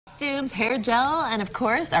costumes, hair gel, and of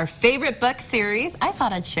course our favorite book series. I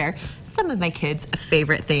thought I'd share some of my kids'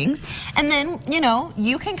 favorite things. And then, you know,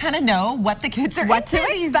 you can kind of know what the kids are what into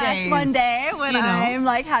to these expect days. One day when I'm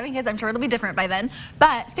like having kids. I'm sure it'll be different by then.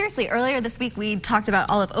 But seriously, earlier this week we talked about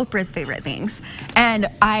all of Oprah's favorite things. And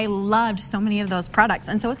I loved so many of those products.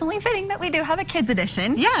 And so it's only fitting that we do have a kids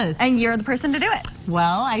edition. Yes. And you're the person to do it.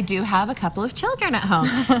 Well, I do have a couple of children at home.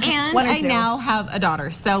 And I now have a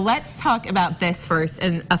daughter. So let's talk about this first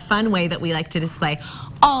in a fun way that we like to display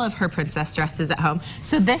all of her princess dresses at home.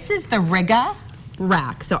 So this is the Rigga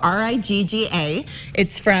rack, so R-I-G-G-A.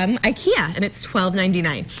 It's from IKEA and it's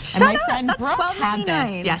 $12.99. And my friend Brooke had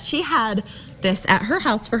this. Yeah, she had this at her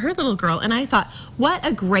house for her little girl, and I thought, what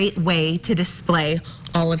a great way to display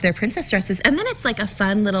all of their princess dresses. And then it's like a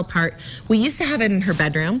fun little part. We used to have it in her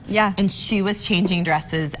bedroom. Yeah. And she was changing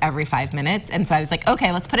dresses every 5 minutes. And so I was like,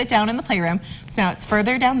 okay, let's put it down in the playroom. So now it's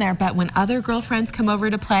further down there. But when other girlfriends come over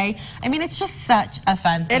to play, I mean, it's just such a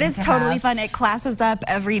fun thing. It is totally fun. It classes up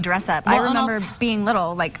every dress up. Well, I remember being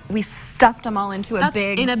little, like we stuffed them all into a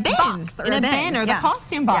big box or a bin or the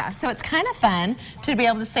costume box. So it's kind of fun to be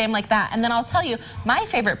able to say them like that. And then I'll tell you my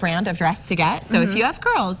favorite brand of dress to get. So if you have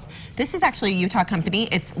girls, this is actually a Utah company.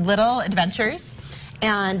 It's Little Adventures,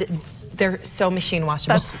 and they're so machine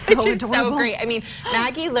washable. That's so which is adorable. so great. I mean,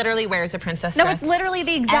 Maggie literally wears a princess dress. No, it's literally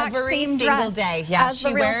the exact every same single dress day. Yeah, as she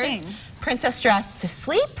the real wears thing. princess dress to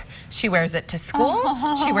sleep. She wears it to school.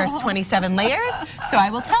 She wears 27 layers. So I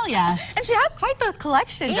will tell you. And she has quite the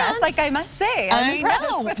collection dress, like I must say. I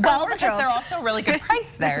know. Well, because they're also really good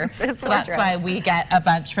price there. So that's why we get a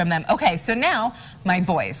bunch from them. Okay, so now my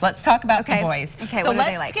boys. Let's talk about the boys. Okay, so what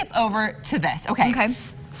do they let's like? skip over to this. Okay.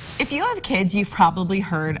 If you have kids, you've probably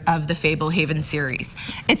heard of the Fablehaven series.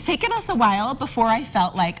 It's taken us a while before I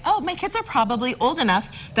felt like, oh, my kids are probably old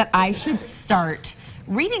enough that I should start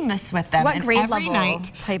reading this with them. What grade every level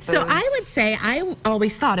night. type So of... I would say I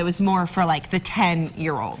always thought it was more for like the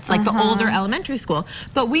 10-year-olds, like the older elementary school.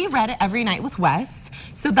 But we read it every night with Wes.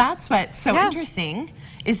 So that's what's so interesting,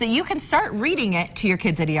 is that you can start reading it to your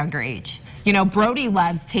kids at a younger age. You know, Brody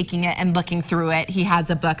loves taking it and looking through it. He has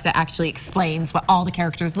a book that actually explains what all the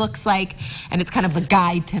characters looks like, and it's kind of the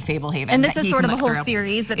guide to Fablehaven. And this is sort of a whole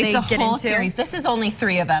series that they get into? It's a whole series. This is only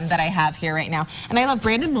 3 of them that I have here right now. And I love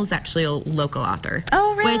Brandon Mill's actually a local author.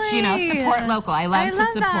 Oh, really? Which, you know, support local. I love to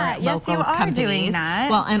support local companies. Doing that.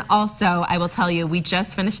 Well, and also, I will tell you, we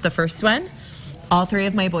just finished the first one. All 3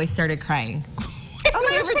 of my boys started crying.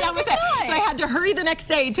 We were done with it. So I had to hurry the next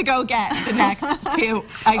day to go get the next 2.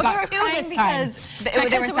 I got 2 this time. Because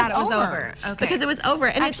they were sad it was over. Okay. Because it was over.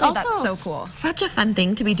 And actually, it's also so cool. Such a fun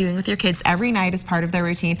thing to be doing with your kids every night as part of their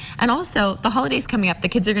routine. And also, the holidays coming up, the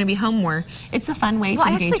kids are going to be home more. It's a fun way to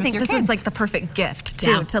engage with your kids. I actually think this is like the perfect gift,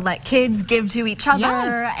 too, to let kids give to each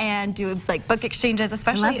other and do like book exchanges,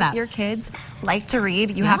 especially if your kids like to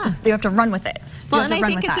read. You have to run with it. Well, and I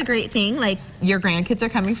think it's a great thing. Like, your grandkids are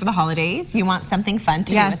coming for the holidays. You want something fun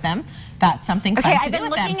to do with them. That's something fun to do with them.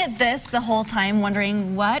 I've been looking at this the whole time,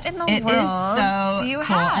 wondering what in the world do you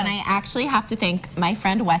have? And I actually have to thank my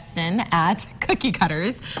friend Weston at Cookie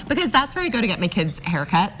Cutters, because that's where I go to get my kids'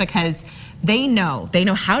 haircut, because they know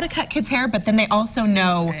how to cut kids' hair, but then they also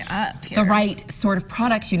know the right sort of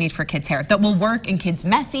products you need for kids' hair that will work in kids'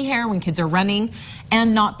 messy hair when kids are running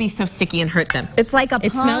and not be so sticky and hurt them. It's like a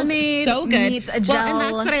pomade so good. Meets a gel. Well, and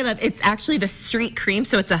that's what I love. It's actually the street cream,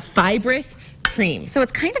 so it's a fibrous cream. So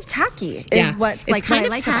it's kind of tacky, is what's like what I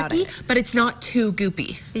like about it. But it's not too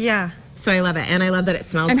goopy. Yeah. So I love it, and I love that it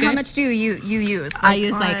smells good. And how much do you use? I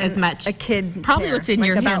use like as much. A kid probably what's in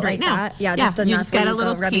your hand right now. Yeah, you just get a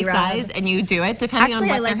little pea size and you do it depending on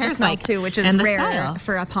what their hair's like. Too, which is rare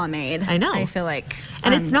for a pomade. I know. I feel like.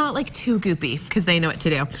 And it's not like too goopy because they know what to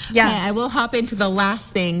do. Yeah. Okay, I will hop into the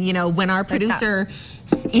last thing. You know, when our producer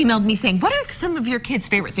emailed me saying, "What are some of your kids'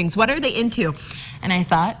 favorite things? What are they into?" And I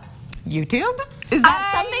thought, YouTube? Is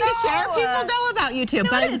that something to share? People know about YouTube,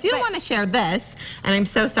 but I do want to share this, and I'm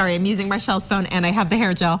so sorry. I'm using Michelle's phone, and I have the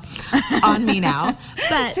hair gel on me now.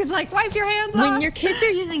 But she's like, wipe your hands off. When your kids are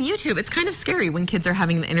using YouTube, it's kind of scary when kids are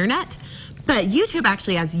having the internet. But YouTube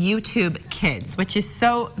actually has YouTube Kids, which is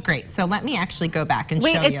so great. So let me actually go back and show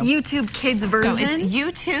you. Wait, it's YouTube Kids version? So it's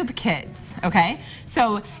YouTube Kids, okay?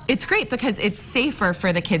 So it's great because it's safer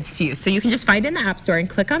for the kids to use. So you can just find it in the App Store and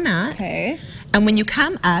click on that. Okay. And when you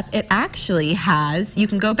come up, it actually has, you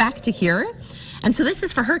can go back to here. And so this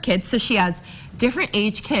is for her kids. So she has different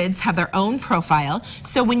age kids have their own profile.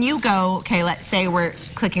 So when you go, okay, let's say we're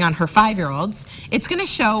clicking on her 5-year-olds, it's going to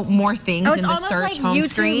show more things in the search home YouTube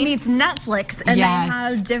screen. Meets Netflix, and they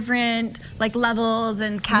have different like levels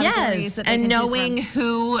and categories. That and knowing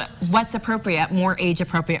what's appropriate, more age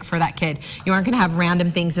appropriate for that kid. You aren't going to have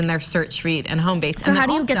random things in their search feed and home base. So how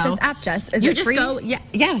do you get this app, Jess? Is it free?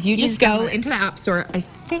 You just go into the App Store. I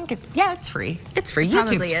think it's free. It's free.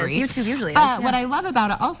 YouTube's free. YouTube usually is. But what I love about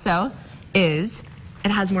it also is it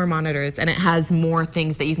has more monitors and it has more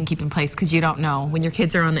things that you can keep in place, because you don't know when your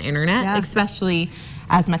kids are on the internet, especially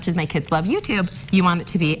as much as my kids love YouTube, you want it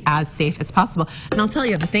to be as safe as possible. And I'll tell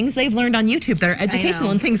you, the things they've learned on YouTube that are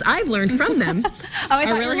educational and things I've learned from them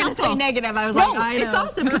I are really helpful. Say negative. I was like, I know. It's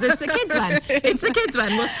awesome because it's the kids one. It's the kids one.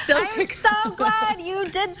 We'll still I'm so glad you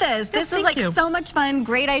did this. This is like so much fun.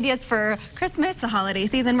 Great ideas for Christmas, the holiday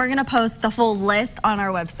season. We're going to post the full list on our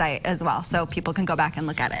website as well, so people can go back and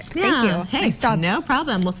look at it. Thank you. Hey, nice job. No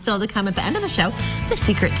problem. We'll still to come at the end of the show. The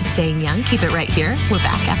secret to staying young. Keep it right here. We're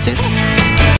back after this.